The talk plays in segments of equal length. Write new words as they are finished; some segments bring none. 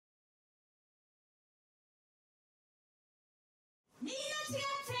みんな違っ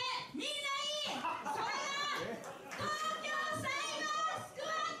てみんないい。それが東京サイバースクワ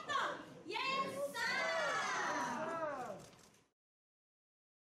ット。Yes sir!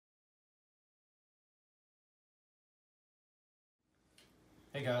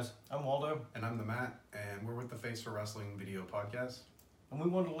 Hey guys, I'm Waldo, And I'm the Matt, and we're with the Face for Wrestling video podcast. and we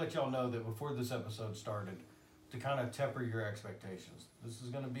wanted to let y'all know that before this episode started, to kind of temper your expectations. This is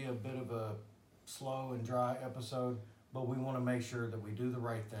going to be a bit of a slow and dry episode, but we want to make sure that we do the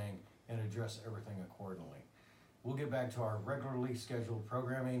right thing and address everything accordingly. We'll get back to our regularly scheduled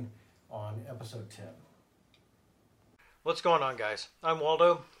programming on episode 10. What's going on, guys? I'm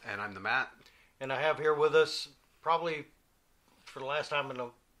Waldo, And I'm the Matt. and I have here with us, probably for the last time in a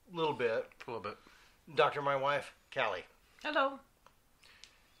little bit, Dr. My wife, Callie. Hello.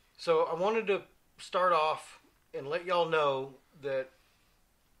 So I wanted to start off and let y'all know that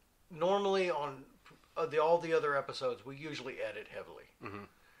normally on all the other episodes, we usually edit heavily. Mhm.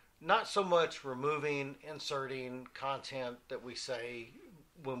 Not so much removing, inserting content that we say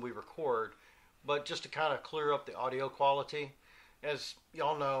when we record, but just to kind of clear up the audio quality. As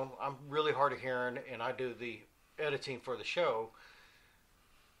y'all know, I'm really hard of hearing, and I do the editing for the show,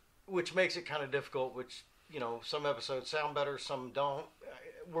 which makes it kind of difficult, which, you know, some episodes sound better, some don't.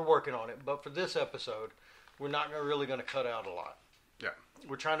 We're working on it. But for this episode, we're not really going to cut out a lot. Yeah.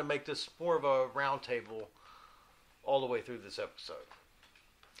 We're trying to make this more of a round table all the way through this episode.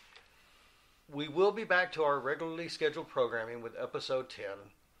 We will be back to our regularly scheduled programming with episode 10,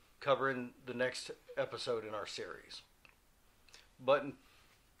 covering the next episode in our series. But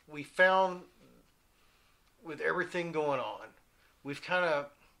we found, with everything going on, we've kind of,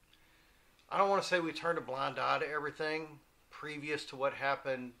 I don't want to say we turned a blind eye to everything previous to what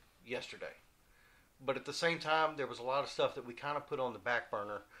happened yesterday. But at the same time, there was a lot of stuff that we kind of put on the back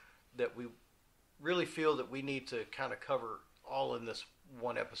burner that we really feel that we need to kind of cover all in this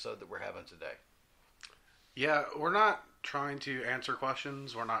one episode that we're having today. Yeah, we're not trying to answer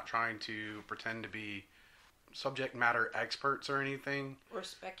questions. We're not trying to pretend to be subject matter experts or anything. Or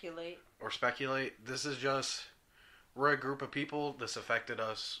speculate. This is just, we're a group of people. This affected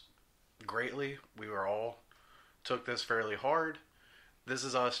us greatly. We were all took this fairly hard. This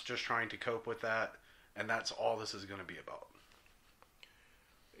is us just trying to cope with that, and that's all this is going to be about.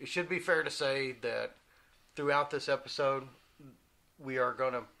 It should be fair to say that throughout this episode, we are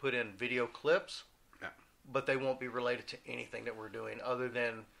going to put in video clips, Yeah. but they won't be related to anything that we're doing other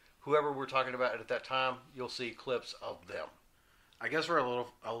than whoever we're talking about at that time. You'll see clips of them. I guess for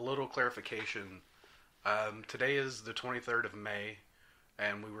a little clarification, today is the 23rd of May,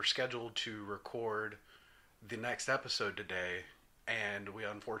 and we were scheduled to record the next episode today, and we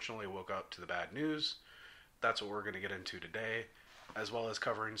unfortunately woke up to the bad news. That's what we're going to get into today, as well as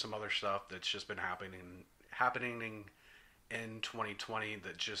covering some other stuff that's just been happening in 2020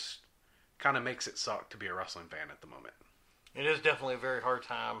 that just kind of makes it suck to be a wrestling fan at the moment. It is definitely a very hard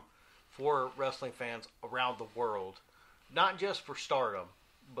time for wrestling fans around the world, not just for Stardom,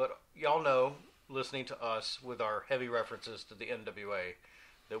 but y'all know, listening to us with our heavy references to the NWA,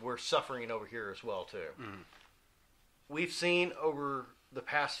 that we're suffering over here as well too. Mm. We've seen over the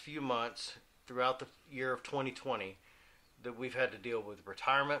past few months throughout the year of 2020 that we've had to deal with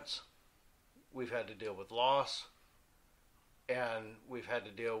retirements, we've had to deal with loss, and we've had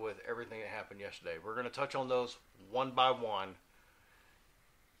to deal with everything that happened yesterday. We're going to touch on those one by one.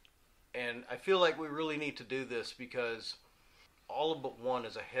 And I feel like we really need to do this because all but one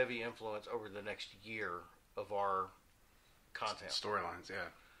is a heavy influence over the next year of our content. Storylines, yeah.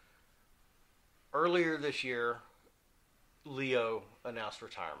 Earlier this year, Leo announced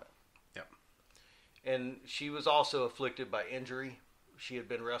retirement. Yep. And she was also afflicted by injury. She had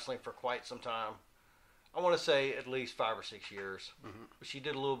been wrestling for quite some time. I want to say at least 5 or 6 years. Mm-hmm. She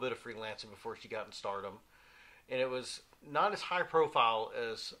did a little bit of freelancing before she got in Stardom. And it was not as high profile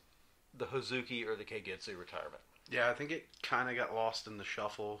as the Hazuki or the Keigetsu retirement. Yeah, I think it kind of got lost in the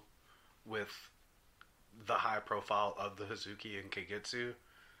shuffle with the high profile of the Hazuki and Keigetsu.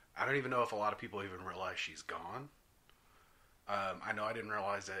 I don't even know if a lot of people even realize she's gone. I know I didn't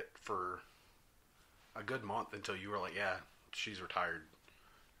realize it for a good month until you were like, yeah, she's retired.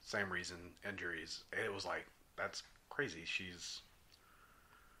 Same reason, injuries. And it was like, that's crazy. She's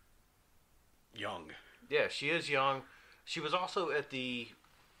young. Yeah, she is young. She was also at the,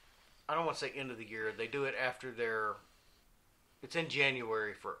 I don't want to say end of the year. They do it after their, it's in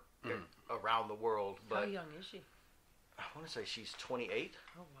January for around the world. But How young is she? I want to say she's 28.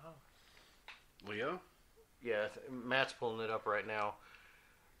 Oh, wow. Leo? Yeah, Matt's pulling it up right now.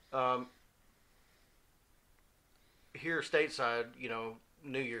 Here stateside, you know,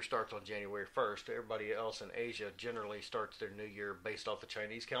 New Year starts on January 1st. Everybody else in Asia generally starts their New Year based off the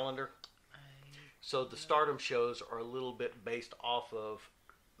Chinese calendar. So the Stardom shows are a little bit based off of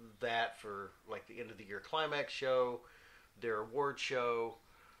that for like the end of the year climax show, their award show.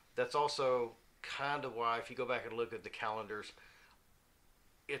 That's also kind of why, if you go back and look at the calendars,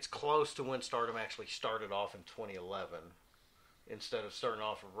 it's close to when Stardom actually started off in 2011. Instead of starting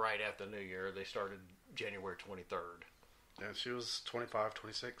off right after New Year, they started January 23rd. Yeah, she was 25,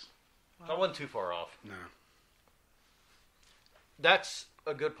 26. So I wasn't too far off. No. That's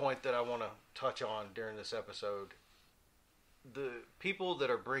a good point that I want to touch on during this episode. The people that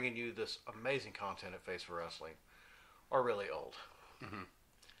are bringing you this amazing content at Face for Wrestling are really old. Mm-hmm.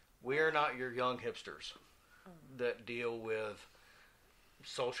 We are not your young hipsters that deal with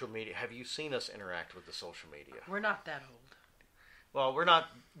social media. Have you seen us interact with the social media? We're not that old. Well, we're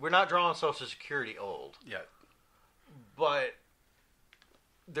not drawing Social Security old. Yet. But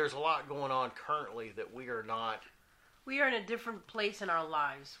there's a lot going on currently that we are not. We are in a different place in our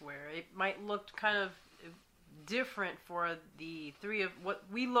lives where it might look kind of different for the three of what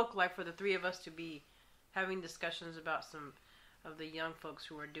we look like for the three of us to be having discussions about some of the young folks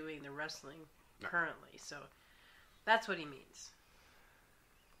who are doing the wrestling currently. So that's what he means.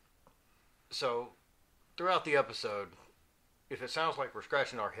 So throughout the episode, if it sounds like we're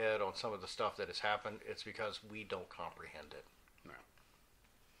scratching our head on some of the stuff that has happened, it's because we don't comprehend it. No.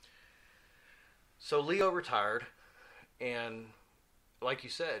 So Leo retired, and like you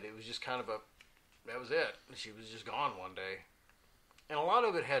said, it was just kind of that was it. She was just gone one day. And a lot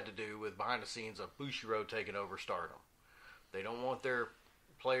of it had to do with behind the scenes of Bushiroad taking over Stardom. They don't want their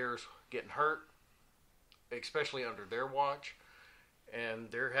players getting hurt, especially under their watch. And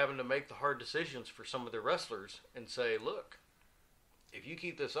they're having to make the hard decisions for some of their wrestlers and say, look, if you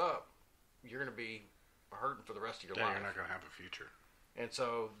keep this up, you're going to be hurting for the rest of your life. You're not going to have a future. And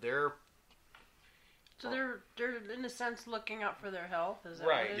so they're in a sense looking out for their health. Is that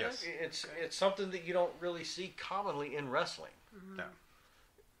right. what it Yes. is? It's something that you don't really see commonly in wrestling. Mm-hmm. No.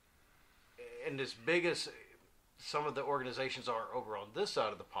 And as big as some of the organizations are over on this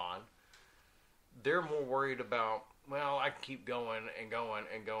side of the pond, they're more worried about, well, I can keep going and going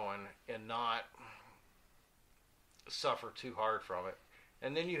and going and not suffer too hard from it.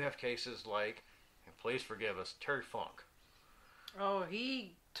 And then you have cases like, and please forgive us, Terry Funk. Oh,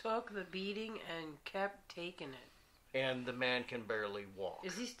 he took the beating and kept taking it. And the man can barely walk.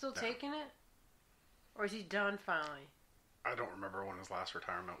 Is he still taking it? Or is he done finally? I don't remember when his last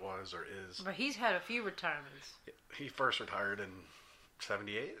retirement was or is. But he's had a few retirements. He first retired in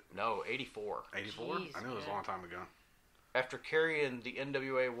 78? No, 84. 84? Jeez, I knew it was a man. long time ago. After carrying the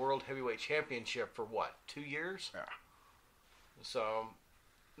NWA World Heavyweight Championship for what, 2 years? Yeah. So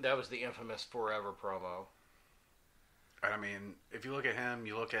that was the infamous Forever promo. And I mean, if you look at him,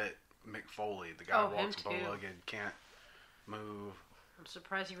 you look at Mick Foley, the guy who him walks too. bow-legged, can't move. I'm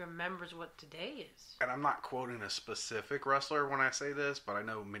surprised he remembers what today is. And I'm not quoting a specific wrestler when I say this, but I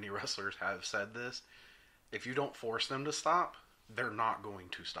know many wrestlers have said this. If you don't force them to stop, they're not going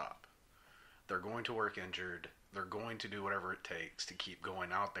to stop. They're going to work injured. They're going to do whatever it takes to keep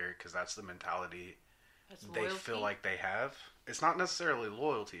going out there because that's the mentality That's they loyalty. feel like they have. It's not necessarily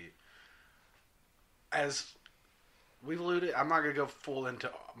loyalty. As we've alluded, I'm not going to go full into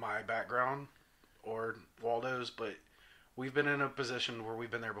my background or Waldo's, but we've been in a position where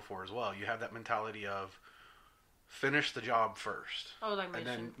we've been there before as well. You have that mentality of finish the job first. Oh, like And then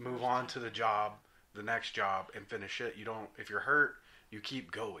mission move first. on to the job, the next job, and finish it. You don't, if you're hurt, you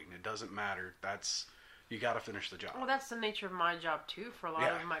keep going. It doesn't matter. You got to finish the job. Well, that's the nature of my job too. For a lot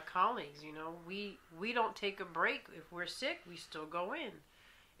Yeah. of my colleagues, you know, we don't take a break. If we're sick, we still go in.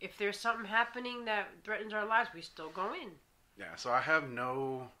 If there's something happening that threatens our lives, we still go in. Yeah, so I have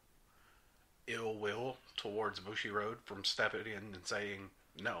no ill will towards Bushiroad from stepping in and saying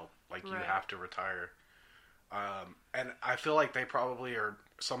no, like you Right. have to retire. And I feel like they probably are.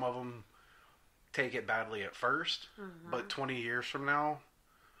 Some of them take it badly at 1st, but 20 years from now,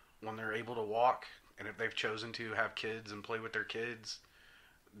 when they're able to walk, and if they've chosen to have kids and play with their kids,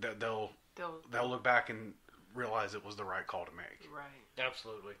 they'll look back and realize it was the right call to make. Right.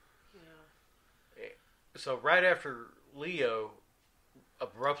 Absolutely. Yeah. So right after Leo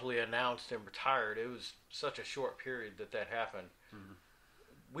abruptly announced and retired, it was such a short period that happened. Mhm.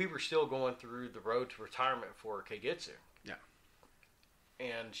 We were still going through the road to retirement for Keigetsu. Yeah.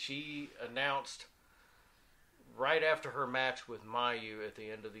 And she announced right after her match with Mayu at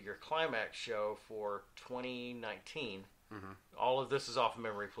the end of the year climax show for 2019. Mhm. All of this is off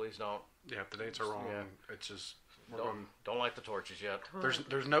memory. Please don't. Yeah, if the dates are wrong, Yeah. it's just Don't light the torches yet.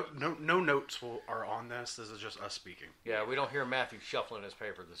 There's no notes are on this. This is just us speaking. Yeah, we don't hear Matthew shuffling his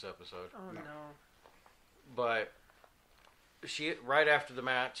paper this episode. Oh no. But she, right after the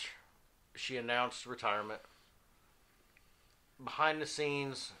match, she announced retirement. Behind the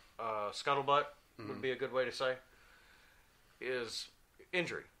scenes, scuttlebutt would be a good way to say, is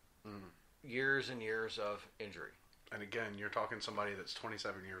injury. Years and years of injury. And again, you're talking somebody that's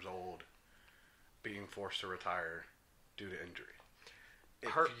 27 years old being forced to retire due to injury. If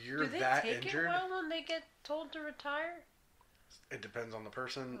you're Do they that take injured, it well when they get told to retire? it depends on the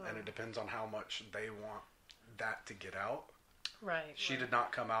person, and it depends on how much they want that to get out. Right. She did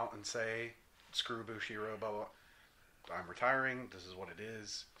not come out and say, screw Bushiroad, blah, blah. I'm retiring. This is what it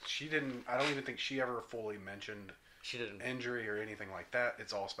is. She didn't, I don't even think she ever fully mentioned She didn't. injury or anything like that.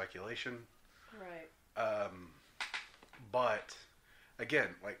 It's all speculation. Right. But again,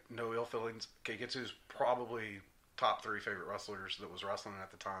 like, no ill feelings. Keiketsu's probably top 3 favorite wrestlers that was wrestling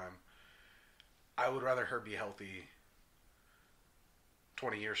at the time. I would rather her be healthy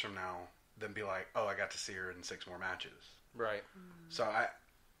 20 years from now than be like, oh, I got to see her in 6 more matches. Right. So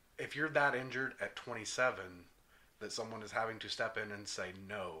if you're that injured at 27 that someone is having to step in and say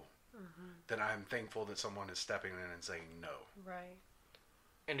no, then I'm thankful that someone is stepping in and saying no. Right.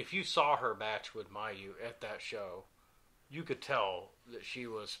 And if you saw her match with Mayu at that show, you could tell that she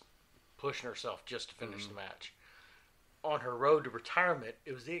was pushing herself just to finish the match. On her road to retirement,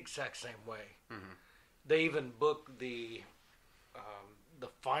 it was the exact same way. They even booked the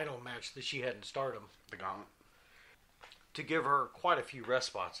final match that she had in Stardom The Gauntlet. to give her quite a few rest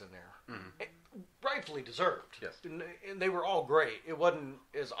spots in there. Rightfully deserved. Yes. And they were all great. It wasn't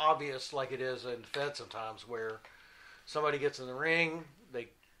as obvious like it is in Fed sometimes, where somebody gets in the ring, they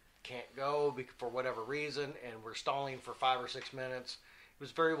can't go for whatever reason, and we're stalling for 5 or 6 minutes. It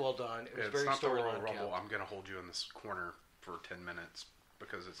was very well done. It was It's very not the Royal storyline Rumble. kept. I'm going to hold you in this corner for 10 minutes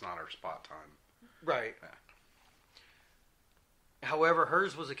because it's not our spot time. Right. Yeah. However,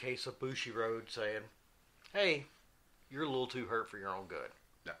 hers was a case of Bushiroad saying, hey, you're a little too hurt for your own good.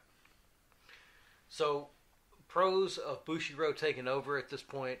 Yeah. So, pros of Bushiroad taking over at this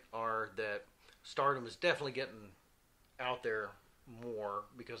point are that Stardom is definitely getting out there more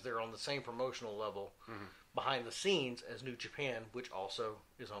because they're on the same promotional level behind the scenes as New Japan, which also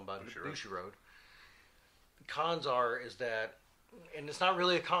is owned by Bushiroad. Cons is that, and it's not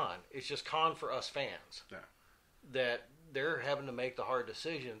really a con, it's just con for us fans. Yeah. That they're having to make the hard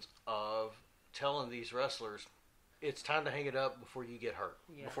decisions of telling these wrestlers, it's time to hang it up before you get hurt.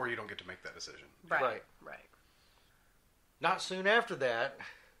 Yeah. Before you don't get to make that decision. Right. Not soon after that,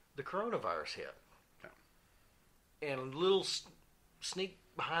 the coronavirus hit. Yeah. And a little sneak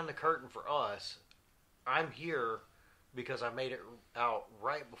behind the curtain for us, I'm here because I made it out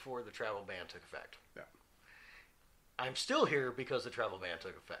right before the travel ban took effect. Yeah. I'm still here because the travel ban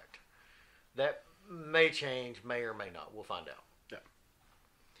took effect. That may change, may or may not. We'll find out. Yeah.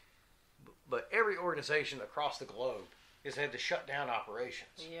 But every organization across the globe has had to shut down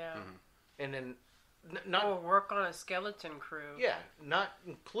operations. Yeah. And then Or not work on a skeleton crew. not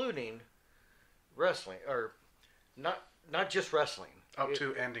including wrestling, or not just wrestling. Up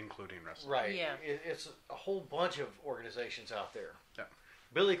to and including wrestling. Right. Yeah. It's a whole bunch of organizations out there. Yeah.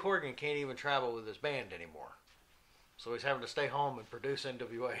 Billy Corgan can't even travel with his band anymore. So he's having to stay home and produce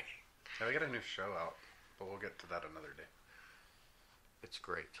NWA. Yeah, we got a new show out, but we'll get to that another day. It's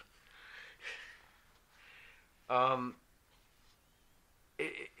great.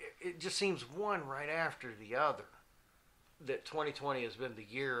 It just seems one right after the other that 2020 has been the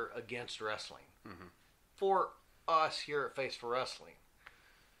year against wrestling. For us here at Face for Wrestling.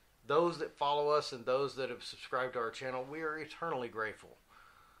 Those that follow us and those that have subscribed to our channel, we are eternally grateful.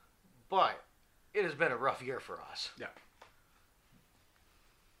 But it has been a rough year for us. Yeah.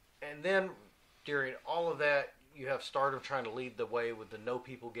 And then during all of that, you have Stardom trying to lead the way with the No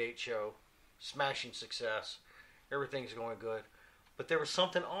People Gate show, smashing success. Everything's going good. But there was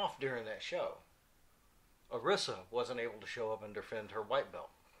something off during that show. Arisa wasn't able to show up and defend her white belt.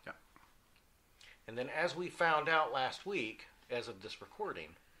 Yeah. And then as we found out last week, as of this recording,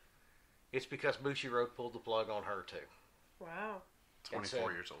 it's because Bushiroad pulled the plug on her too. Wow.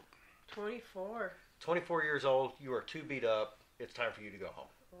 24 years old. 24. 24 years old, you are too beat up, it's time for you to go home.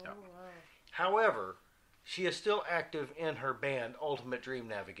 Oh, Yeah. wow. However, she is still active in her band, Ultimate Dream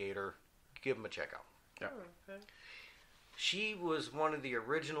Navigator. Give them a check out. Yeah. Oh, okay. She was one of the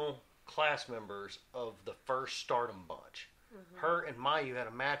original class members of the first Stardom bunch. Her and Mayu had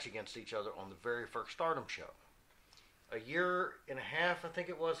a match against each other on the very first Stardom show. A year and a half, I think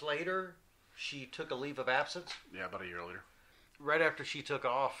it was, later, she took a leave of absence. Yeah, about a year later. Right after she took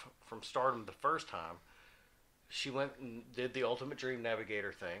off from Stardom the first time, she went and did the Ultimate Dream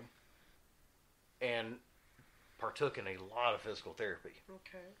Navigator thing and partook in a lot of physical therapy.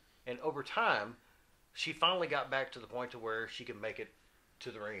 Okay. And over time, she finally got back to the point to where she could make it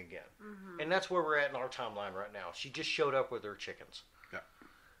to the ring again. Mm-hmm. And that's where we're at in our timeline right now. She just showed up with her chickens. Yeah.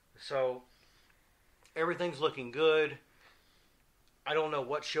 So everything's looking good. I don't know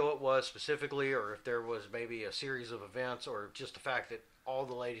what show it was specifically, or if there was maybe a series of events, or just the fact that all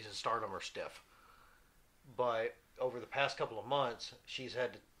the ladies in Stardom are stiff. But over the past couple of months, she's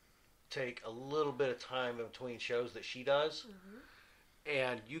had to take a little bit of time in between shows that she does. Mm-hmm.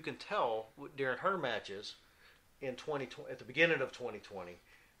 And you can tell during her matches in 2020, at the beginning of 2020,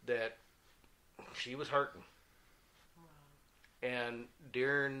 that she was hurting. Wow. And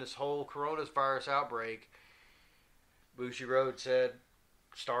during this whole coronavirus outbreak, Bushiroad said,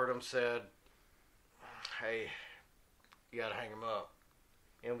 Stardom said, hey, you got to hang him up.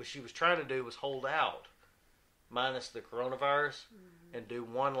 And what she was trying to do was hold out, minus the coronavirus, and do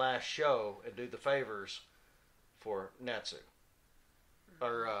one last show and do the favors for Natsu.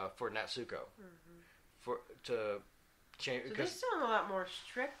 Or for Natsuko. To change. So they sound a lot more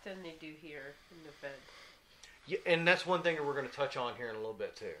strict than they do here in the Fed. Yeah, and that's one thing that we're going to touch on here in a little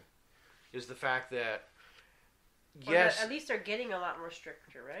bit too, is the fact that At least they're getting a lot more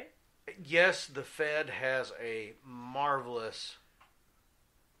stricter, right? Yes, the Fed has a marvelous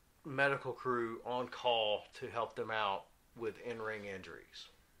medical crew on call to help them out with in-ring injuries.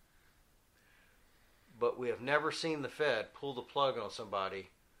 But we have never seen the Fed pull the plug on somebody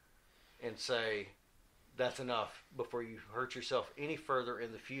and say, that's enough before you hurt yourself any further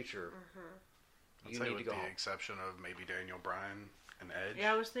in the future. I'd You say need with to go the home. exception of maybe Daniel Bryan and Edge.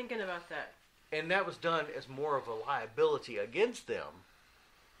 Yeah, I was thinking about that. And that was done as more of a liability against them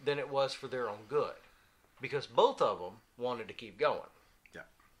than it was for their own good. Because both of them wanted to keep going. Yeah.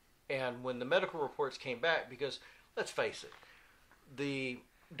 And when the medical reports came back, because let's face it, the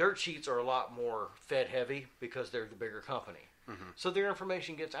dirt sheets are a lot more Fed heavy because they're the bigger company. So their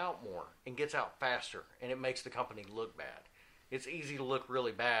information gets out more and gets out faster, and it makes the company look bad. It's easy to look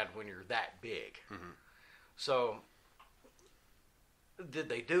really bad when you're that big. So did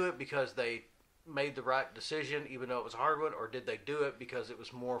they do it because they made the right decision, even though it was a hard one, or did they do it because it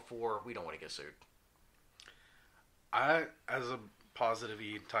was more for, we don't want to get sued? I, as a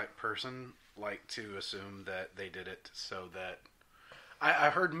positive-y type person, like to assume that they did it so that...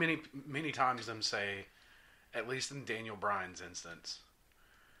 I've heard many times them say, at least in Daniel Bryan's instance,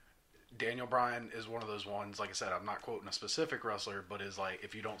 Daniel Bryan is one of those ones, like I said, I'm not quoting a specific wrestler, but is like,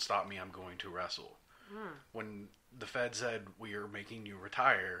 if you don't stop me, I'm going to wrestle. When the Fed said, we are making you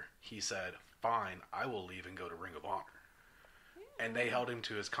retire, he said, fine, I will leave and go to Ring of Honor. And they held him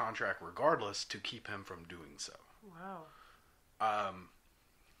to his contract regardless to keep him from doing so. Wow.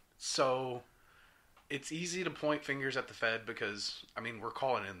 So it's easy to point fingers at the Fed because, I mean, we're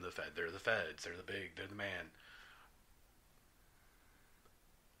calling in the Fed. They're the Feds. They're the big. They're the man.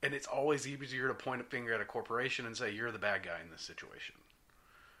 And it's always easier to point a finger at a corporation and say, you're the bad guy in this situation.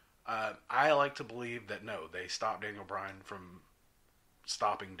 I like to believe that, no, they stopped Daniel Bryan from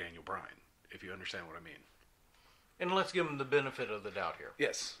stopping Daniel Bryan, if you understand what I mean. And let's give them the benefit of the doubt here.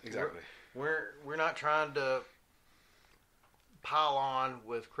 Yes, exactly. We're not trying to pile on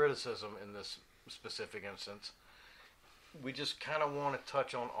with criticism in this specific instance. We just kind of want to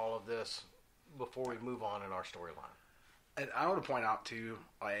touch on all of this before we move on in our storyline. And I want to point out too,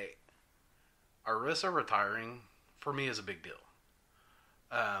 like, Arisa retiring for me is a big deal.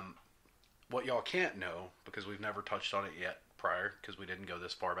 What y'all can't know, because we've never touched on it yet prior, because we didn't go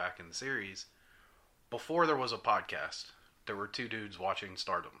this far back in the series, before there was a podcast, there were two dudes watching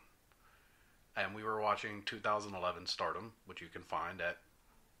Stardom. And we were watching 2011 Stardom, which you can find at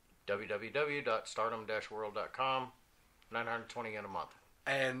www.stardom-world.com, $920 in a month.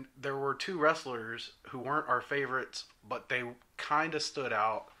 And there were two wrestlers who weren't our favorites, but they kind of stood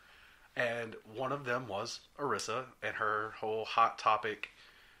out. And one of them was Arisa and her whole Hot Topic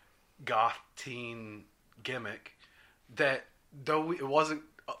goth teen gimmick that, though it wasn't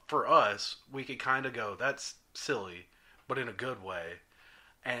for us, we could kind of go, that's silly, but in a good way.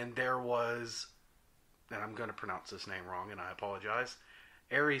 And there was, and I'm going to pronounce this name wrong, and I apologize,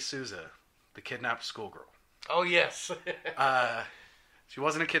 Eri Souza, the kidnapped schoolgirl. Oh, yes. She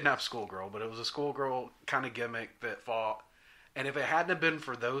wasn't a kidnapped schoolgirl, but it was a schoolgirl kind of gimmick that fought. And if it hadn't have been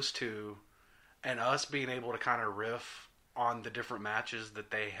for those two and us being able to kind of riff on the different matches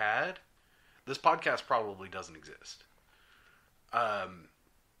that they had, this podcast probably doesn't exist.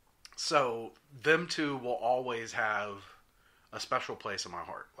 So them two will always have a special place in my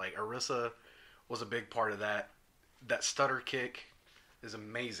heart. Like, Arisa was a big part of that. That stutter kick is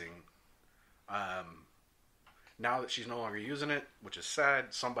amazing. Now that she's no longer using it, which is sad,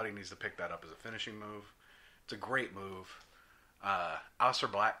 somebody needs to pick that up as a finishing move. It's a great move.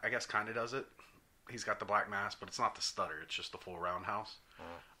 Aleister Black, I guess, kind of does it. He's got the black mask, but it's not the stutter. It's just the full roundhouse.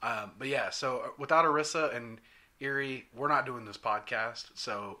 But yeah, so without Arisa and Eerie, we're not doing this podcast.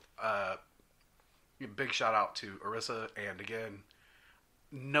 So big shout out to Arisa. And again,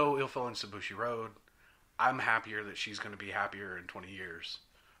 no ill feelings to Bushiroad. I'm happier that she's going to be happier in 20 years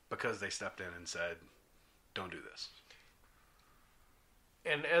because they stepped in and said, don't do this.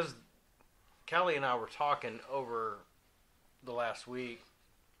 And as Callie and I were talking over the last week,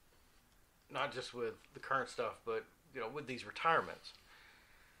 not just with the current stuff, but with these retirements,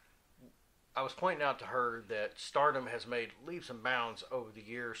 I was pointing out to her that Stardom has made leaps and bounds over the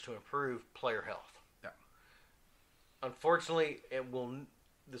years to improve player health. Yeah. Unfortunately,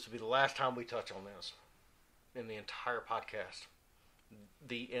 this will be the last time we touch on this in the entire podcast.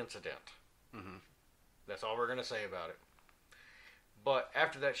 The incident. Mm-hmm. That's all we're going to say about it. But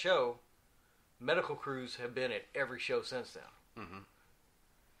after that show, medical crews have been at every show since then. Mm-hmm.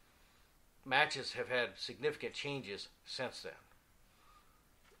 Matches have had significant changes since then.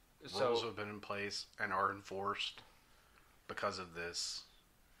 Rules have been in place and are enforced because of this.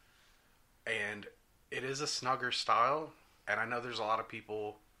 And it is a snugger style. And I know there's a lot of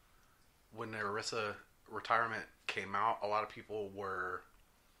people, when the Arisa retirement came out, a lot of people were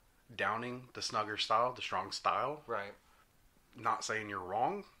downing the snugger style, the strong style. Right. Not saying you're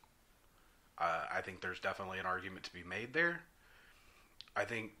wrong. I think there's definitely an argument to be made there. I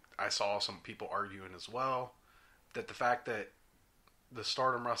think I saw some people arguing as well that the fact that the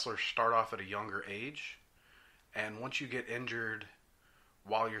Stardom wrestlers start off at a younger age, and once you get injured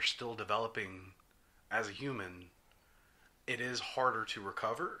while you're still developing as a human, it is harder to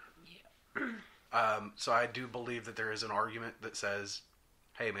recover. Yeah. So I do believe that there is an argument that says,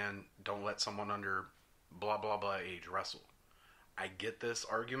 hey man, don't let someone under blah blah blah age wrestle. I get this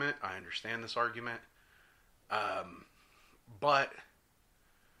argument. I understand this argument. But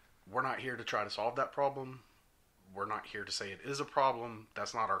we're not here to try to solve that problem. We're not here to say it is a problem.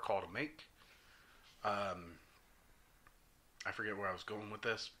 That's not our call to make. I forget where I was going with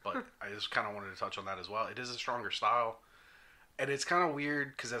this, but I just kind of wanted to touch on that as well. It is a stronger style. And it's kind of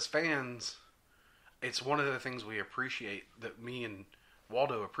weird because as fans, it's one of the things we appreciate, that me and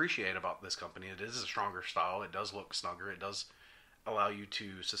Waldo appreciate about this company. It is a stronger style. It does look snugger. It does allow you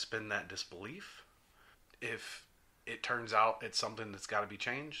to suspend that disbelief. If it turns out it's something that's got to be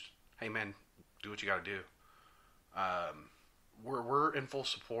changed, hey man, do what you got to do. We're in full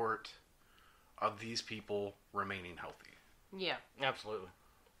support of these people remaining healthy. Yeah. Absolutely.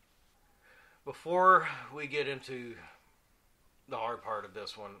 Before we get into the hard part of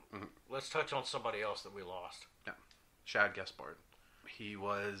this one, let's touch on somebody else that we lost. Yeah. Shad Gaspard. He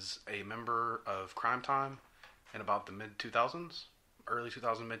was a member of Crime Time in about the mid-2000s. Early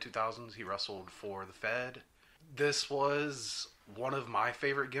 2000s, mid-2000s. He wrestled for the Fed. This was one of my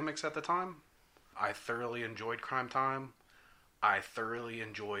favorite gimmicks at the time. I thoroughly enjoyed Crime Time. I thoroughly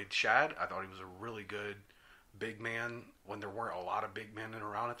enjoyed Shad. I thought he was a really good big man when there weren't a lot of big men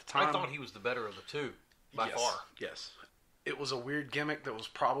around at the time. I thought he was the better of the two, by yes, far. Yes. It was a weird gimmick that was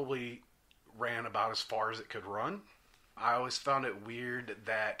probably ran about as far as it could run. I always found it weird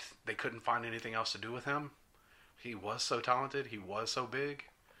that they couldn't find anything else to do with him. He was so talented. He was so big.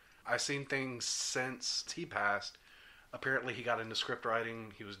 I've seen things since he passed. Apparently he got into script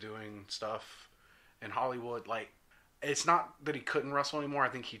writing. He was doing stuff in Hollywood. Like, it's not that he couldn't wrestle anymore. I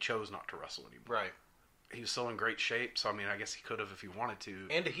think he chose not to wrestle anymore. Right. He was still in great shape. So, I mean, I guess he could have if he wanted to.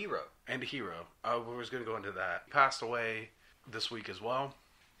 And a hero. And a hero. We was going to go into that. He passed away this week as well.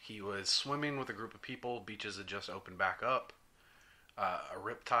 He was swimming with a group of people. Beaches had just opened back up. A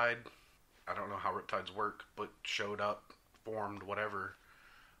riptide, I don't know how riptides work, but showed up, formed, whatever,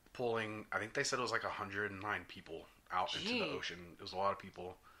 pulling, I think they said it was like 109 people out into the ocean. It was a lot of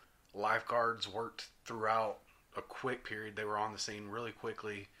people. Lifeguards worked throughout a quick period. They were on the scene really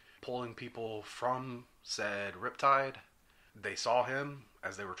quickly, pulling people from said riptide. They saw him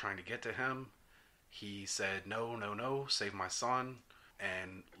as they were trying to get to him. He said, no, no, no, save my son,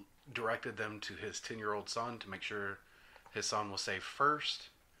 and directed them to his 10-year-old son to make sure his son was safe first.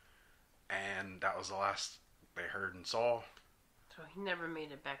 And that was the last they heard and saw. So he never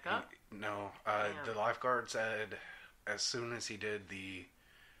made it back up? No. The lifeguard said as soon as he did the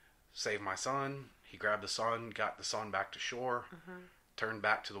save my son, he grabbed the son, got the son back to shore, turned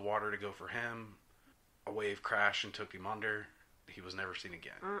back to the water to go for him. A wave crashed and took him under. He was never seen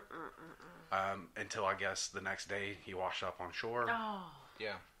again. Until I guess the next day he washed up on shore. Oh.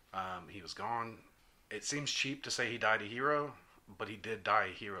 Yeah. He was gone. It seems cheap to say he died a hero, but he did die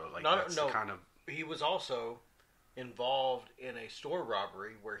a hero. Like, No, that's no. the kind of... He was also involved in a store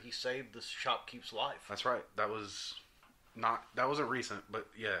robbery where he saved the shopkeep's life. That's right. That wasn't recent, but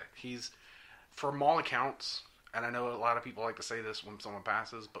yeah, he's, from all accounts, and I know a lot of people like to say this when someone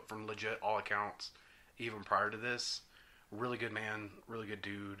passes, but from legit all accounts, even prior to this, really good man, really good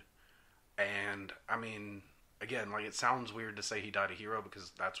dude. And I mean, again, like, it sounds weird to say he died a hero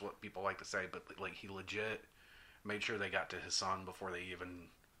because that's what people like to say, but like, he legit made sure they got to his son before they even...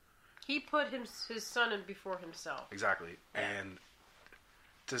 He put his son in before himself. Exactly. And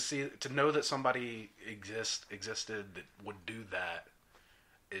to know that somebody existed that would do that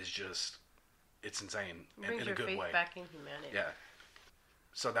is just, it's insane It brings in a your good faith way. back in humanity. Yeah.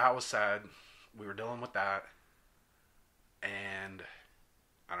 So that was sad. We were dealing with that. And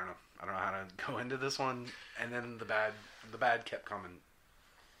I don't know how to go into this one. And then the bad kept coming.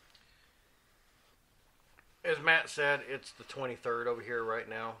 As Matt said, it's the 23rd over here right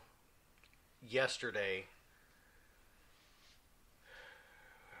now. Yesterday,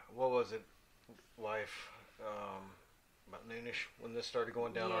 what was it, wife? About noonish when this started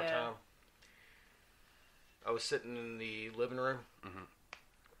going down our Yeah. time. I was sitting in the living room,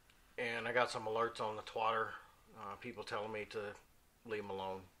 and I got some alerts on the twatter. People telling me to leave them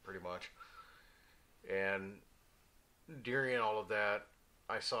alone, pretty much. And during all of that,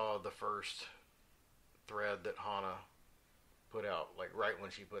 I saw the first thread that Hannah put out, like right when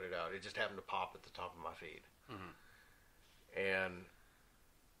she put it out. It just happened to pop at the top of my feed. And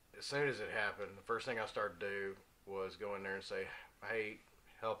as soon as it happened, the first thing I started to do was go in there and say, hey,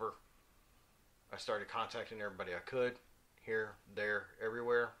 help her. I started contacting everybody I could, here, there,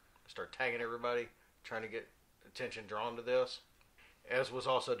 everywhere. I started tagging everybody, trying to get attention drawn to this, as was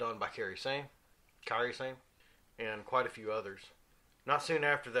also done by Kyrie Sane, and quite a few others. Not soon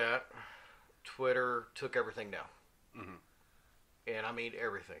after that, Twitter took everything down. And I mean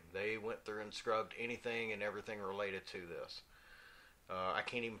everything. They went through and scrubbed anything and everything related to this. I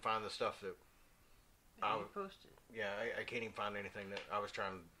can't even find the stuff that You posted. yeah, I can't even find anything that I was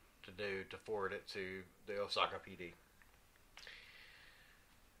trying to do to forward it to the Osaka PD.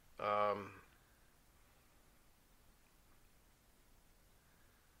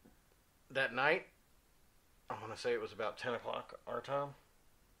 That night, I want to say it was about 10 o'clock our time.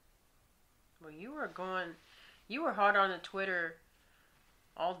 Well, you were hard on the Twitter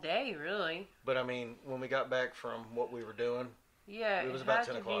all day, really. But I mean, when we got back from what we were doing, Yeah, It was about had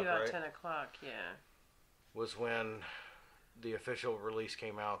 10 to o'clock, be about right? 10 o'clock, yeah. was when the official release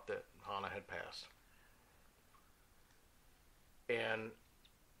came out that Hannah had passed. And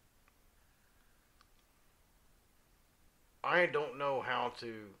I don't know how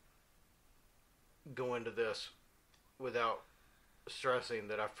to go into this without stressing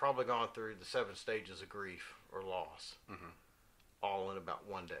that I've probably gone through the 7 stages of grief or loss, all in about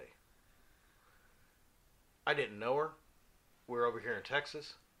one day. I didn't know her. We're over here in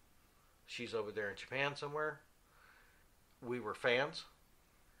Texas. She's over there in Japan somewhere. We were fans.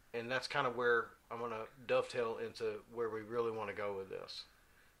 And that's kind of where I'm going to dovetail into where we really want to go with this.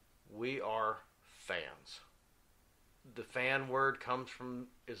 We are fans. The fan word comes from,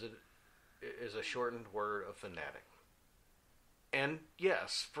 is a shortened word of fanatic. And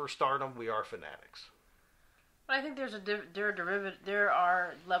yes, for stardom, we are fanatics. But I think there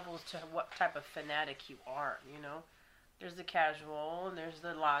are levels to what type of fanatic you are, you know? There's the casual, and there's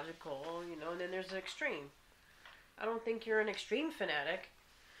the logical, you know, and then there's the extreme. I don't think you're an extreme fanatic,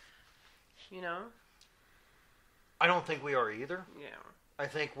 you know? I don't think we are either. Yeah. I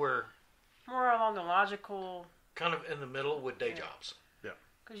think we're More along the logical, kind of in the middle with day Yeah. jobs.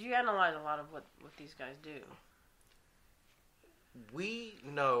 because you analyze a lot of what these guys do. We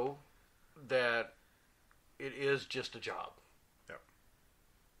know that it is just a job. Yep.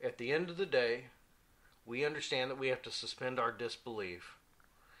 At the end of the day, we understand that we have to suspend our disbelief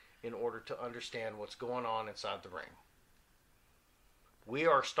in order to understand what's going on inside the ring. We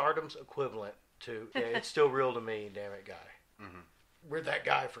are Stardom's equivalent to, yeah, it's still real to me, damn it, guy. We're that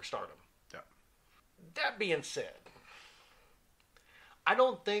guy for Stardom. Yep. That being said, I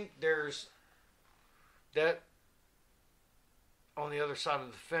don't think there's that on the other side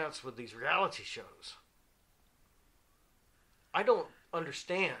of the fence with these reality shows. I don't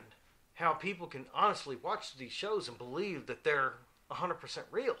understand how people can honestly watch these shows and believe that they're 100%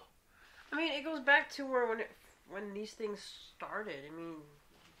 real. I mean, it goes back to where when these things started. I mean,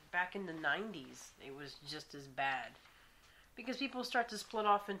 back in the 90s, it was just as bad. Because people start to split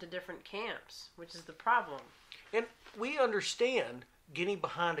off into different camps, which is the problem. And we understand getting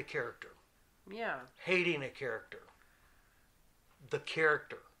behind a character, Yeah. hating a character. The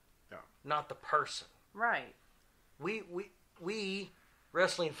character, Yeah. not the person. Right. We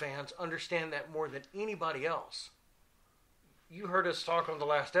wrestling fans understand that more than anybody else. you heard us talk on the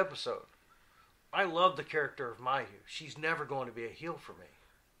last episode. I love the character of Mayu. She's never going to be a heel for me.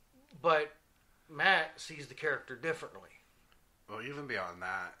 But Matt sees the character differently. Well, even beyond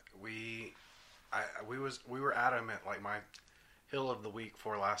that, we were adamant. Like, my heel of the week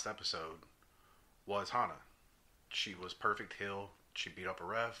for last episode was Hana. She was perfect heel. She beat up a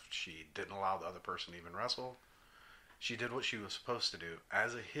ref. She didn't allow the other person to even wrestle. She did what she was supposed to do.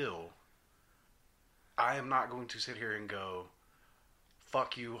 As a heel, I am not going to sit here and go,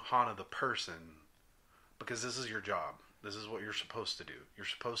 fuck you, Hana the person, because this is your job. This is what you're supposed to do. You're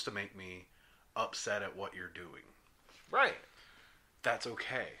supposed to make me upset at what you're doing. Right. That's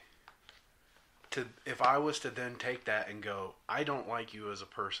okay. If I was to then take that and go, I don't like you as a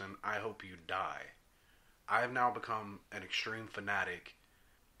person, I hope you die. I have now become an extreme fanatic,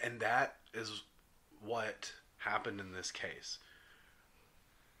 and that is what happened in this case.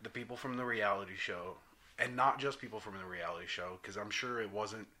 The people from the reality show, and not just people from the reality show, because I'm sure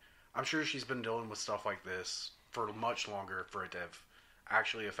she's been dealing with stuff like this for much longer for it to have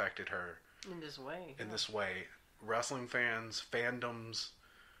actually affected her in this way. Wrestling fans, fandoms,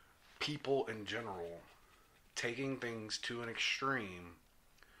 people in general, taking things to an extreme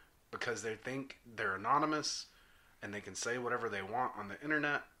because they think they're anonymous and they can say whatever they want on the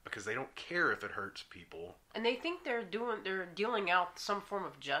internet because they don't care if it hurts people. And they think they're dealing out some form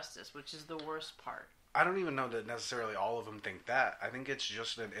of justice, which is the worst part. I don't even know that necessarily all of them think that. I think it's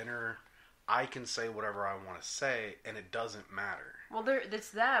just an inner, I can say whatever I want to say and it doesn't matter. Well,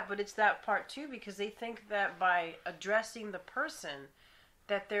 it's that, but it's that part too, because they think that by addressing the person,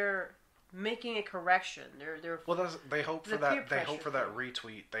 that they're making a correction. They hope for that. They hope for that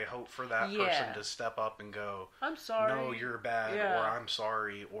retweet. They hope for that person to step up and go, "I'm sorry. No, you're bad," or "I'm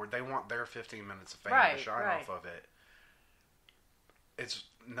sorry," or they want their 15 minutes of fame to shine off of it.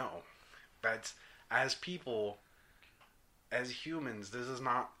 That's, as people, as humans, this is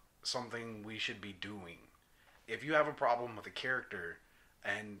not something we should be doing. If you have a problem with a character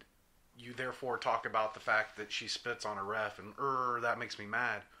and you therefore talk about the fact that she spits on a ref and that makes me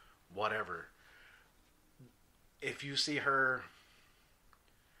mad, whatever. If you see her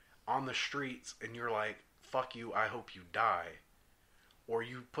on the streets and you're like, fuck you, I hope you die, or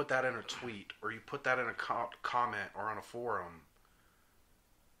you put that in a tweet, or you put that in a comment or on a forum,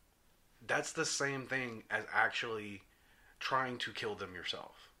 that's the same thing as actually trying to kill them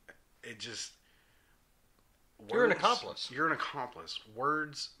yourself. It just... You're an accomplice. You're an accomplice.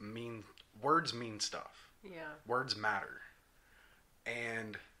 Words mean stuff. Yeah. Words matter.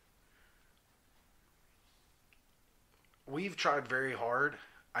 And we've tried very hard.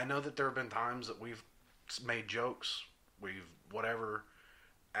 I know that there have been times that we've made jokes, whatever,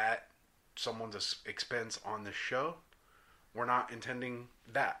 at someone's expense on this show. We're not intending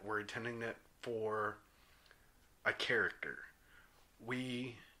that. We're intending it for a character.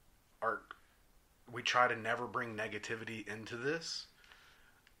 We try to never bring negativity into this,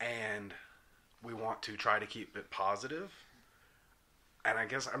 and we want to try to keep it positive. And I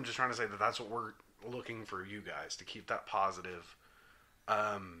guess I'm just trying to say that that's what we're looking for you guys, to keep that positive.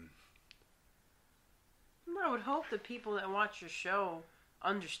 I would hope that people that watch your show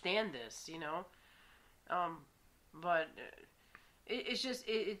understand this, but it's just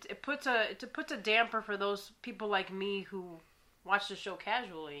it puts a damper for those people like me who watch the show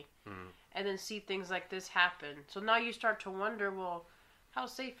casually. Mm-hmm. And then see things like this happen. So now you start to wonder, well, how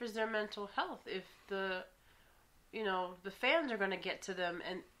safe is their mental health if the fans are going to get to them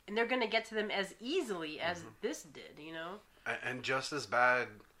and they're going to get to them as easily as this did, And just as bad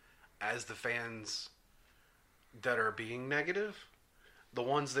as the fans that are being negative, the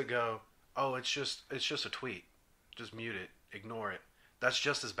ones that go, oh, it's just a tweet, just mute it, ignore it. That's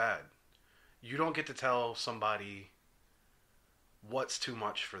just as bad. You don't get to tell somebody what's too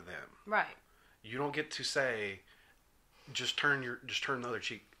much for them. Right. You don't get to say, just turn the other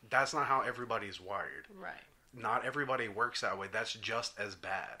cheek. That's not how everybody's wired. Right. Not everybody works that way. That's just as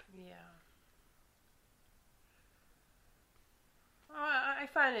bad. Yeah. I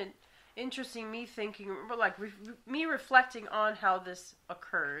find it interesting, me reflecting on how this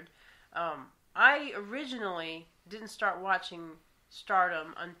occurred. I originally didn't start watching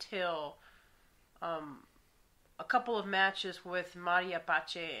Stardom until a couple of matches with Mari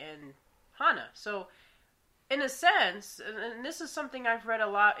Apache and Hana. So, in a sense, and this is something I've read a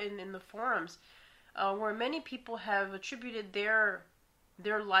lot in the forums, where many people have attributed their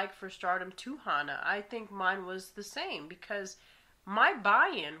like for Stardom to Hana. I think mine was the same, because my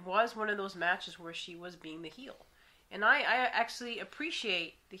buy-in was one of those matches where she was being the heel. And I actually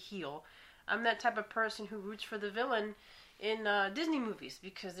appreciate the heel. I'm that type of person who roots for the villain in Disney movies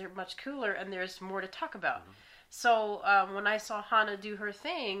because they're much cooler and there's more to talk about. Mm-hmm. So when I saw Hana do her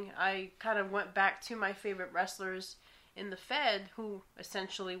thing, I kind of went back to my favorite wrestlers in the Fed, who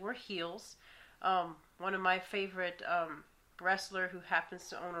essentially were heels. One of my favorite wrestler who happens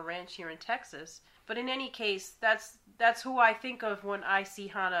to own a ranch here in Texas. But in any case, that's who I think of when I see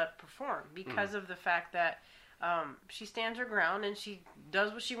Hana perform, because of the fact that she stands her ground and she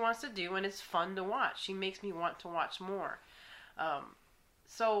does what she wants to do, and it's fun to watch. She makes me want to watch more.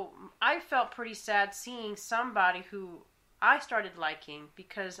 So I felt pretty sad seeing somebody who I started liking,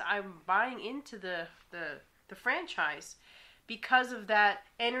 because I'm buying into the franchise because of that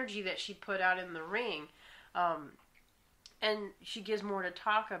energy that she put out in the ring. And she gives more to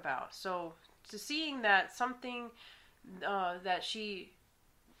talk about. So to seeing that something that she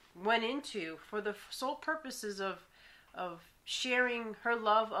went into for the sole purposes of sharing her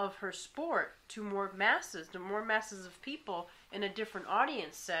love of her sport to more masses of people in a different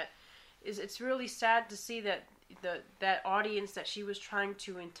audience set, it's really sad to see that that audience that she was trying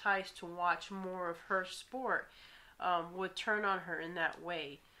to entice to watch more of her sport would turn on her in that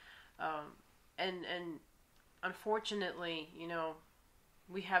way. And unfortunately,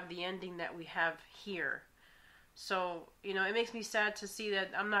 we have the ending that we have here. So, it makes me sad to see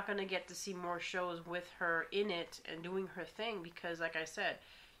that I'm not going to get to see more shows with her in it and doing her thing, because, like I said,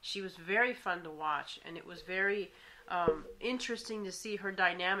 she was very fun to watch, and it was very interesting to see her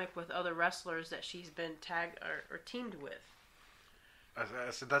dynamic with other wrestlers that she's been tagged or teamed with. I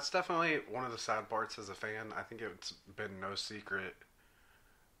said that's definitely one of the sad parts as a fan. I think it's been no secret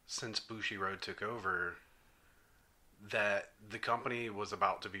since Bushiroad took over that the company was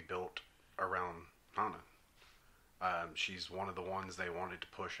about to be built around Hana. She's one of the ones they wanted to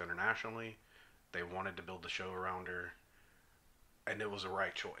push internationally. They wanted to build the show around her, and it was a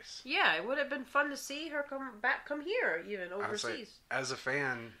right choice. Yeah, it would have been fun to see her come here, even overseas. As a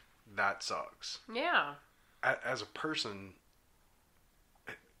fan, that sucks. Yeah. As a person,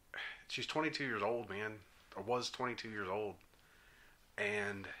 she's 22 years old, man. Or was 22 years old.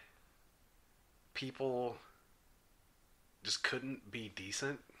 And people just couldn't be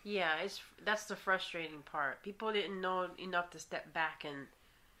decent. Yeah, that's the frustrating part. People didn't know enough to step back and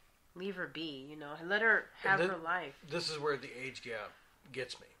leave her be, let her have her life. This is where the age gap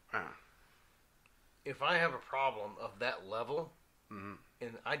gets me. Yeah. If I have a problem of that level,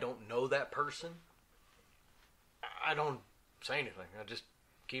 and I don't know that person, I don't say anything. I just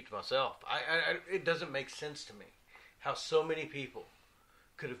keep to myself. It doesn't make sense to me how so many people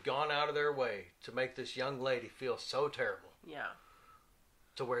could have gone out of their way to make this young lady feel so terrible. Yeah.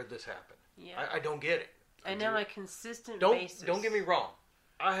 To where this happened. Yeah. I don't get it. And on a consistent basis. Don't get me wrong.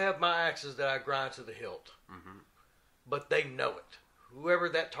 I have my axes that I grind to the hilt. Mm-hmm. But they know it. Whoever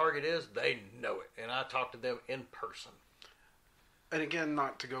that target is, they know it. And I talk to them in person. And again,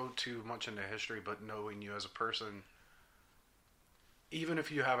 not to go too much into history, but knowing you as a person, even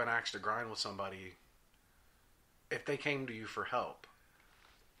if you have an axe to grind with somebody, if they came to you for help,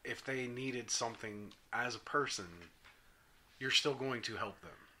 if they needed something as a person, you're still going to help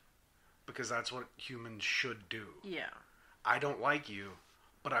them. Because that's what humans should do. Yeah. I don't like you,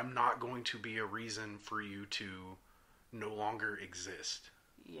 but I'm not going to be a reason for you to no longer exist.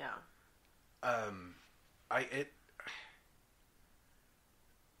 Yeah. I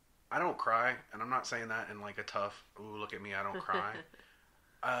don't cry, and I'm not saying that in like a tough, ooh, look at me, I don't cry.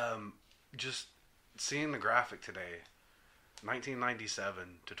 Just seeing the graphic today,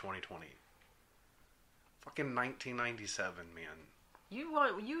 1997 to 2020. Fucking 1997, man.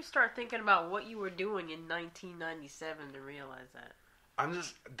 You start thinking about what you were doing in 1997 to realize that.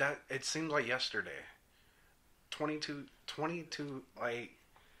 It seemed like yesterday. 22, like,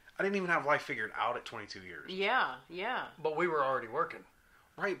 I didn't even have life figured out at 22 years. Yeah. But we were already working.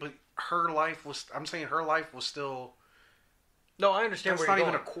 Right, but her life was still... No, I understand where you're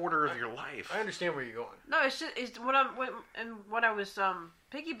going. That's not even a quarter of your life. I understand where you're going. No, it's what I was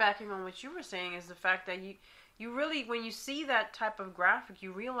piggybacking on what you were saying is the fact that you really, when you see that type of graphic,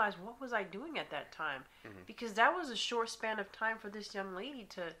 you realize, what was I doing at that time? Mm-hmm. Because that was a short span of time for this young lady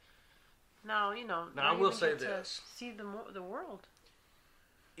to now, I will say this. See the world.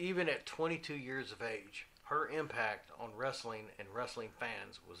 Even at 22 years of age, her impact on wrestling and wrestling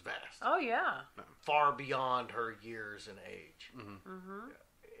fans was vast. Oh, yeah. Far beyond her years and age. Mm-hmm. Mm-hmm.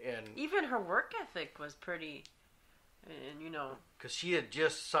 And even her work ethic was pretty, and because she had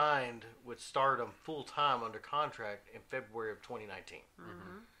just signed with Stardom full-time under contract in February of 2019.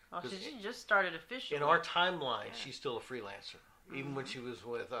 Mm-hmm. Oh, she just started officially. In our timeline, she's still a freelancer, even when she was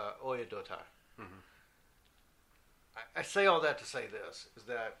with Oya Dotai. Mm-hmm. I say all that to say this, is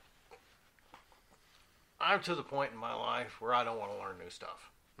that I'm to the point in my life where I don't want to learn new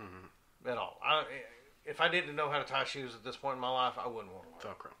stuff. Mm-hmm. At all. if I didn't know how to tie shoes at this point in my life, I wouldn't want to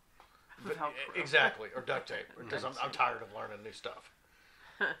learn. Velcro. But, Velcro. exactly, or duct tape, because I'm tired of learning new stuff.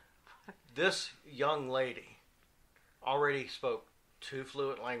 This young lady already spoke 2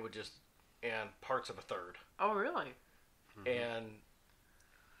 fluent languages and parts of a third, Oh, really? and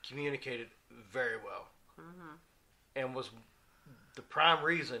communicated very well, and was the prime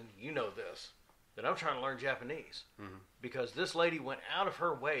reason, you know this, that I'm trying to learn Japanese, because this lady went out of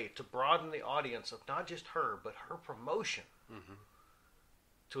her way to broaden the audience of not just her, but her promotion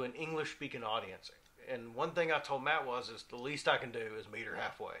to an English-speaking audience. And one thing I told Matt is the least I can do is meet her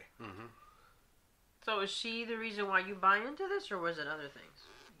halfway. So is she the reason why you buy into this, or was it other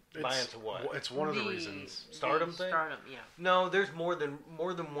things? Buy into what? It's one of the reasons. Stardom thing? Stardom, yeah. No, there's more than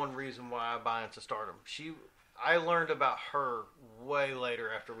one reason why I buy into Stardom. I learned about her way later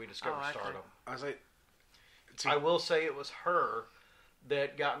after we discovered Oh, okay. Stardom. I was like, I will say it was her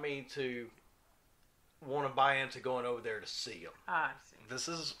that got me to want to buy into going over there to see him. Ah, I see. this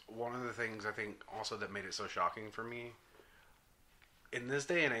is one of the things I think also that made it so shocking for me. In this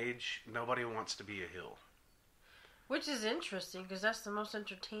day and age, nobody wants to be a heel. Which is interesting because that's the most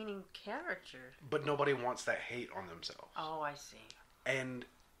entertaining character. But nobody wants that hate on themselves. Oh, I see. And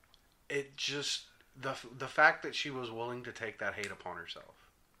it just the fact that she was willing to take that hate upon herself,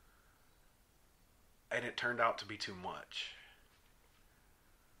 and it turned out to be too much.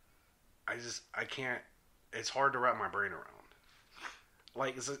 I can't. It's hard to wrap my brain around.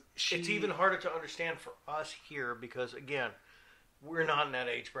 Like, it's even harder to understand for us here because, again, we're not in that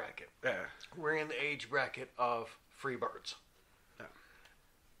age bracket. Yeah. We're in the age bracket of Freebirds. Yeah.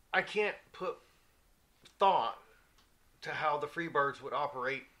 I can't put thought to how the Freebirds would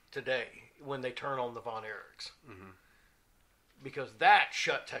operate today when they turn on the Von Erichs. Mm-hmm. Because that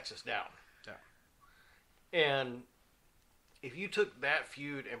shut Texas down. Yeah. And if you took that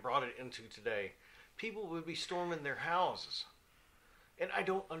feud and brought it into today, people would be storming their houses. And I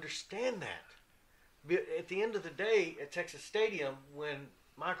don't understand that. But at the end of the day, at Texas Stadium, when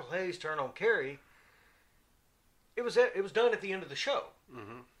Michael Hayes turned on Kerry, it was done at the end of the show.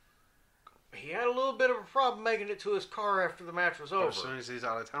 Mm-hmm. He had a little bit of a problem making it to his car after the match was But over. as soon as he's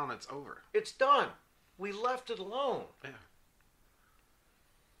out of town, it's over. It's done. We left it alone. Yeah.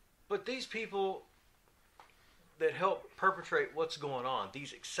 But these people that help perpetrate what's going on,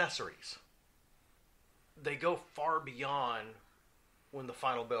 these accessories, they go far beyond when the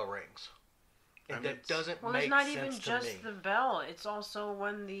final bell rings. And I mean, that doesn't Well, make it's not sense even to just me. the bell. It's also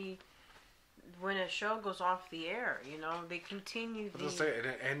when a show goes off the air. You know, they continue But let's say,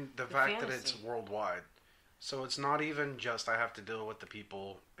 and the fact that it's fantasy. worldwide. So it's not even just I have to deal with the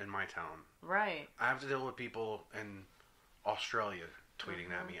people in my town. right. I have to deal with people in Australia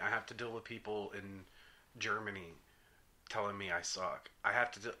tweeting at me. I have to deal with people in Germany telling me I suck. I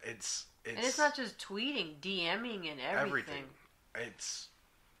have to do it's And it's not just tweeting, DMing, and everything. It's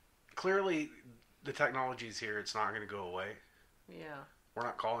clearly the technology's here. It's not going to go away. Yeah, We're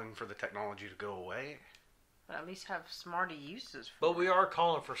not calling for the technology to go away. but at least have smarter uses. For But we are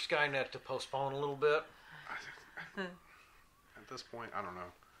calling for Skynet to postpone a little bit. At this point, I don't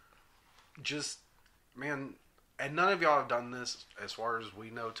know. Just, man, and none of y'all have done this as far as we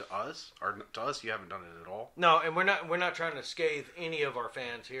know to us. Or to us, you haven't done it at all. No, and we're not trying to scathe any of our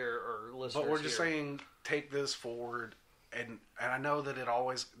fans here or listeners. But we're just here. saying, take this forward. And I know that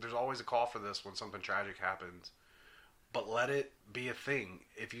there's always a call for this when something tragic happens. But let it be a thing.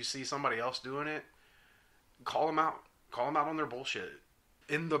 If you see somebody else doing it, call them out. Call them out on their bullshit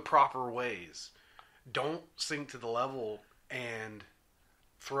in the proper ways. Don't sink to the level and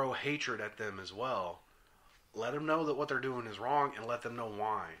throw hatred at them as well. Let them know that what they're doing is wrong and let them know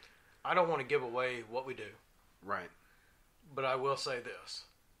why. I don't want to give away what we do, Right. but I will say this.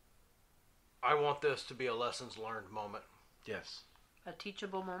 I want this to be a lessons learned moment. Yes. a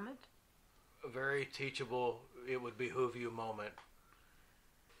teachable moment. A very teachable, it would behoove you moment.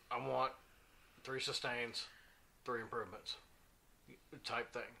 I want 3 sustains, 3 improvements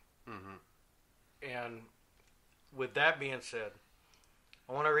type thing. Mm-hmm. And with that being said,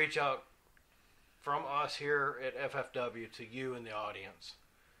 I want to reach out from us here at FFW to you in the audience.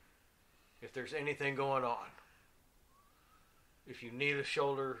 If there's anything going on, if you need a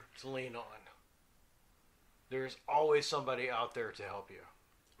shoulder to lean on, there's always somebody out there to help you.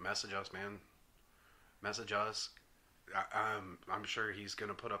 Message us, man. Message us. I'm sure he's going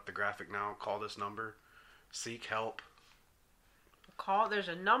to put up the graphic now. Call this number. Seek help. Call. There's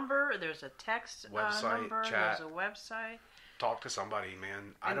a number. There's a text Website, number. chat. There's a website. Talk to somebody,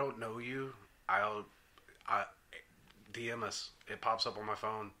 man. I don't know you. I DM us. It pops up on my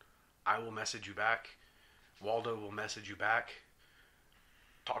phone. I will message you back. Waldo will message you back.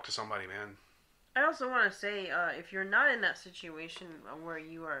 Talk to somebody, man. I also want to say, if you're not in that situation where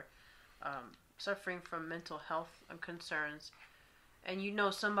you are suffering from mental health concerns, and you know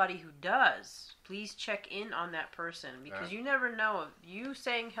somebody who does, please check in on that person, because you never know. You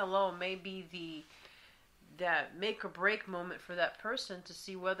saying hello may be that make or break moment for that person to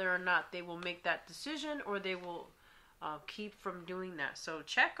see whether or not they will make that decision or they will keep from doing that. So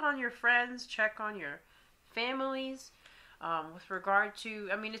check on your friends, check on your families. With regard to,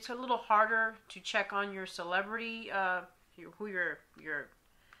 I mean, it's a little harder to check on your celebrity, who you're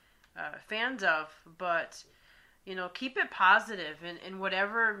fans of, but keep it positive in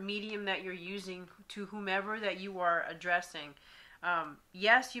whatever medium that you're using to whomever that you are addressing.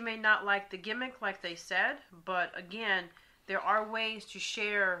 Yes, you may not like the gimmick, like they said, but again, there are ways to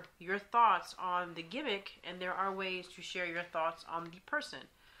share your thoughts on the gimmick, and there are ways to share your thoughts on the person.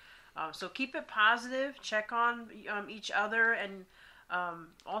 So keep it positive, check on each other, and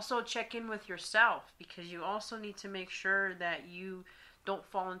also check in with yourself, because you also need to make sure that you don't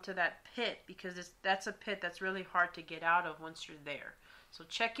fall into that pit, because that's a pit that's really hard to get out of once you're there. So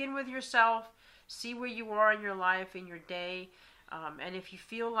check in with yourself, see where you are in your life, in your day, and if you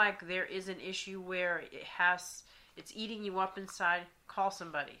feel like there is an issue where it's eating you up inside, call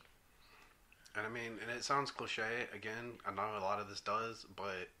somebody. And I mean, and it sounds cliche, again, I know a lot of this does,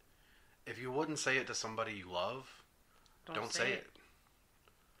 but if you wouldn't say it to somebody you love, don't say it.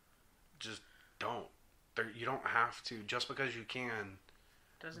 Just don't. You don't have to. Just because you can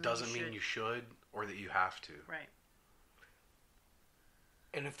doesn't mean you should or that you have to. Right.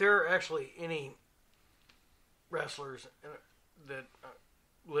 And if there are actually any wrestlers that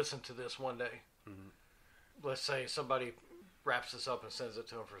listen to this one day, let's say somebody wraps this up and sends it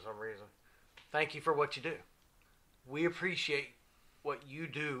to them for some reason, thank you for what you do. We appreciate what you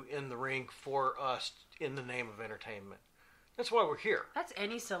do in the ring for us in the name of entertainment. That's why we're here. That's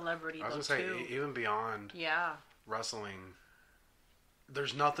any celebrity, I was going to say, even beyond wrestling,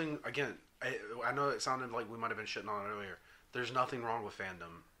 there's nothing, again, I know it sounded like we might have been shitting on it earlier. There's nothing wrong with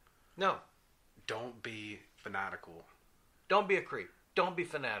fandom. No. Don't be fanatical. Don't be a creep. Don't be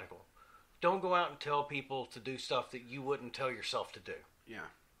fanatical. Don't go out and tell people to do stuff that you wouldn't tell yourself to do. Yeah.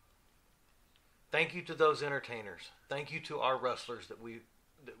 Thank you to those entertainers. Thank you to our wrestlers that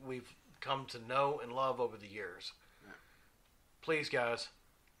we've come to know and love over the years. Yeah. Please, guys,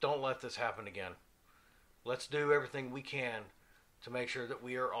 don't let this happen again. Let's do everything we can to make sure that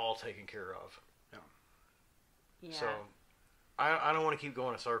we are all taken care of. Yeah. So, I don't want to keep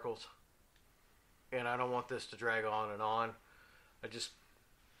going in circles, and I don't want this to drag on and on.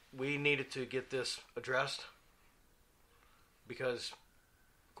 We needed to get this addressed because,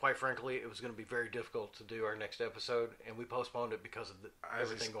 quite frankly, it was going to be very difficult to do our next episode, and we postponed it because of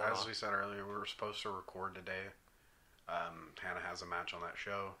everything going on. As we said earlier, we were supposed to record today. Hannah has a match on that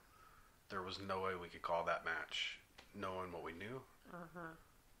show. There was no way we could call that match knowing what we knew.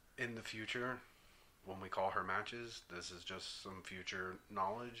 In the future, when we call her matches, this is just some future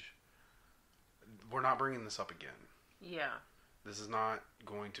knowledge. We're not bringing this up again. Yeah. This is not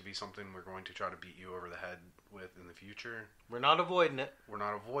going to be something we're going to try to beat you over the head with in the future. We're not avoiding it. We're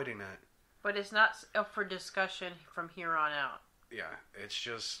not avoiding it. But it's not up for discussion from here on out. Yeah, it's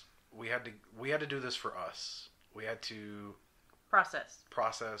just we had to do this for us. We had to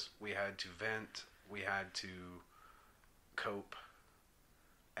process. We had to vent. We had to cope.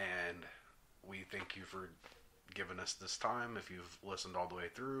 And we thank you for giving us this time. If you've listened all the way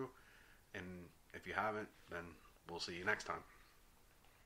through, and if you haven't, then we'll see you next time.